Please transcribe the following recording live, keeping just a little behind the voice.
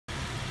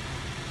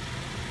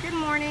Good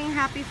morning,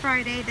 happy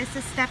Friday. This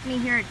is Stephanie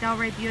here at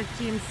Delray Buick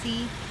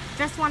GMC.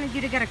 Just wanted you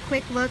to get a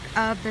quick look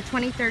of the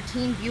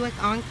 2013 Buick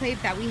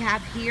Enclave that we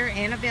have here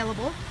and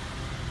available.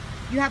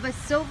 You have a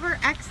silver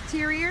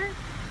exterior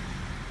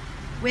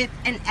with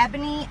an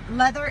ebony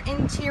leather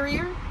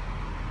interior,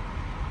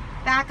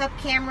 backup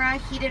camera,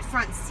 heated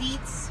front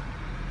seats,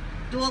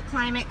 dual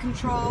climate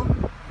control,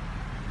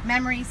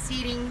 memory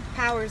seating,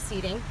 power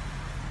seating.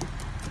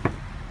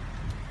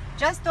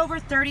 Just over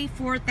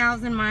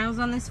 34,000 miles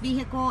on this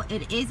vehicle.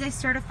 It is a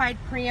certified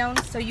pre-owned,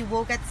 so you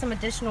will get some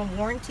additional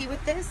warranty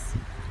with this.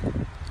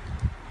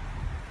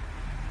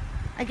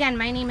 Again,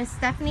 my name is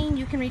Stephanie.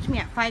 You can reach me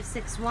at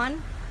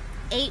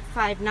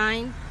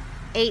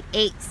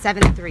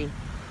 561-859-8873.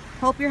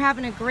 Hope you're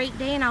having a great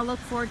day, and I'll look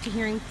forward to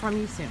hearing from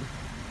you soon.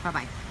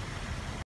 Bye-bye.